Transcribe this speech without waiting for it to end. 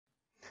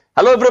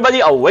Hello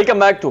everybody and welcome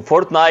back to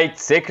Fortnite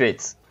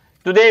Secrets.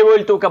 Today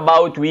we'll talk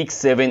about week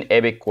 7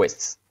 epic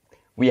quests.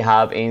 We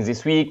have in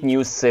this week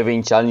new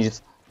 7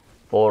 challenges.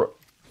 For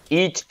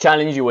each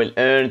challenge you will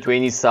earn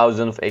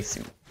 20,000 of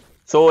XP.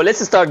 So let's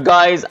start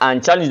guys,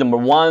 and challenge number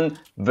 1,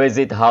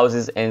 visit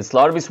houses in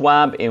Slurpy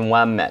Swamp in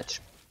one match.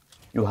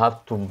 You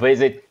have to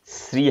visit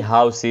 3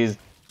 houses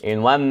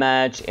in one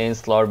match in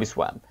Slurpy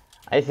Swamp.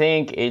 I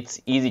think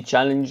it's easy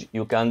challenge,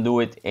 you can do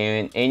it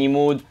in any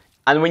mood,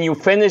 and when you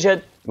finish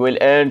it you will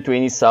earn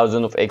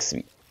 20,000 of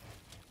XP.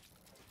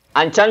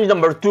 And challenge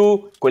number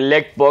 2,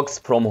 collect boxes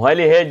from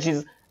Holy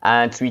Hedges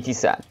and Sweetie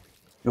Sand.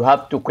 You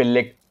have to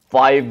collect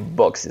 5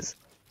 boxes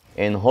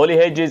in Holy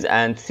Hedges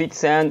and Sweetie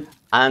Sand,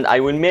 and I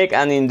will make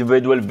an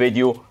individual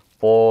video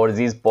for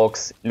these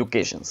box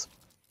locations.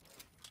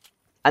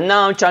 And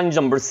now challenge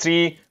number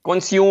 3,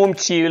 consume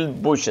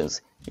shield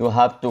potions. You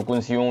have to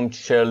consume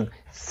shield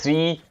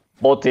 3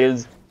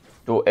 bottles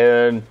to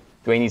earn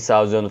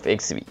 20,000 of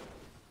XP.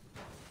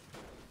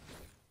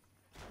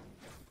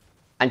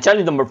 And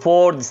challenge number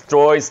 4,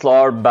 destroy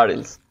slurp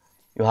barrels.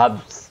 You have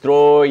to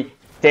destroy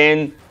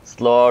 10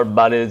 slurp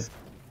barrels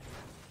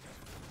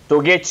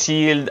to get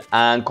shield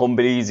and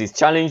complete this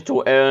challenge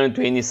to earn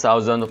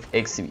 20,000 of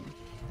XP.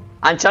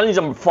 And challenge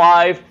number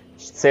 5,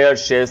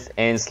 search chests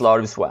in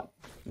Slurpy Swamp.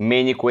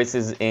 Many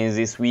quests in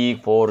this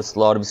week for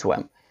Slurpy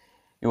Swamp.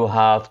 You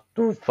have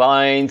to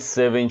find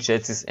 7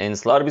 chests in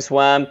Slurpy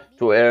Swamp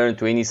to earn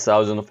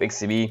 20,000 of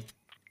XP.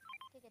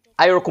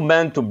 I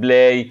recommend to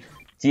play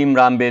Team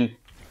Rumble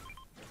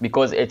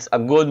because it's a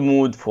good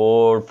mood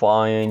for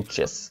finding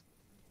chests.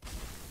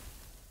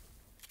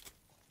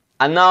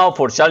 And now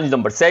for challenge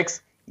number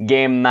 6,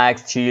 gain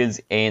max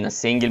shields in a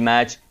single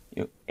match.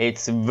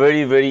 It's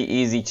very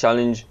easy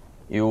challenge.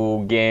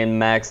 You gain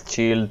max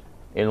shield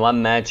in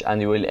one match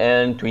and you will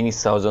earn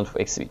 20,000 of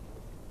XP.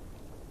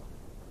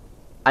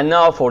 And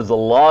now for the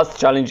last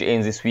challenge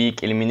in this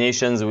week,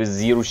 eliminations with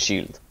 0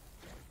 shield.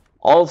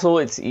 Also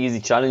it's easy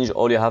challenge,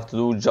 all you have to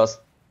do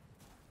just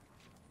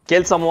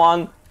kill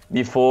someone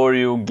before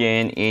you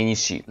gain any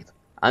shield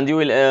and you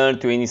will earn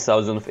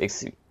 20,000 of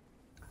XP.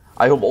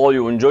 I hope all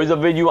you enjoyed the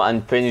video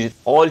and finished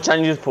all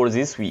challenges for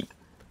this week.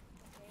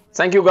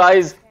 Thank you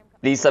guys,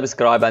 please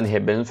subscribe and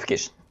hit the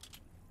notification.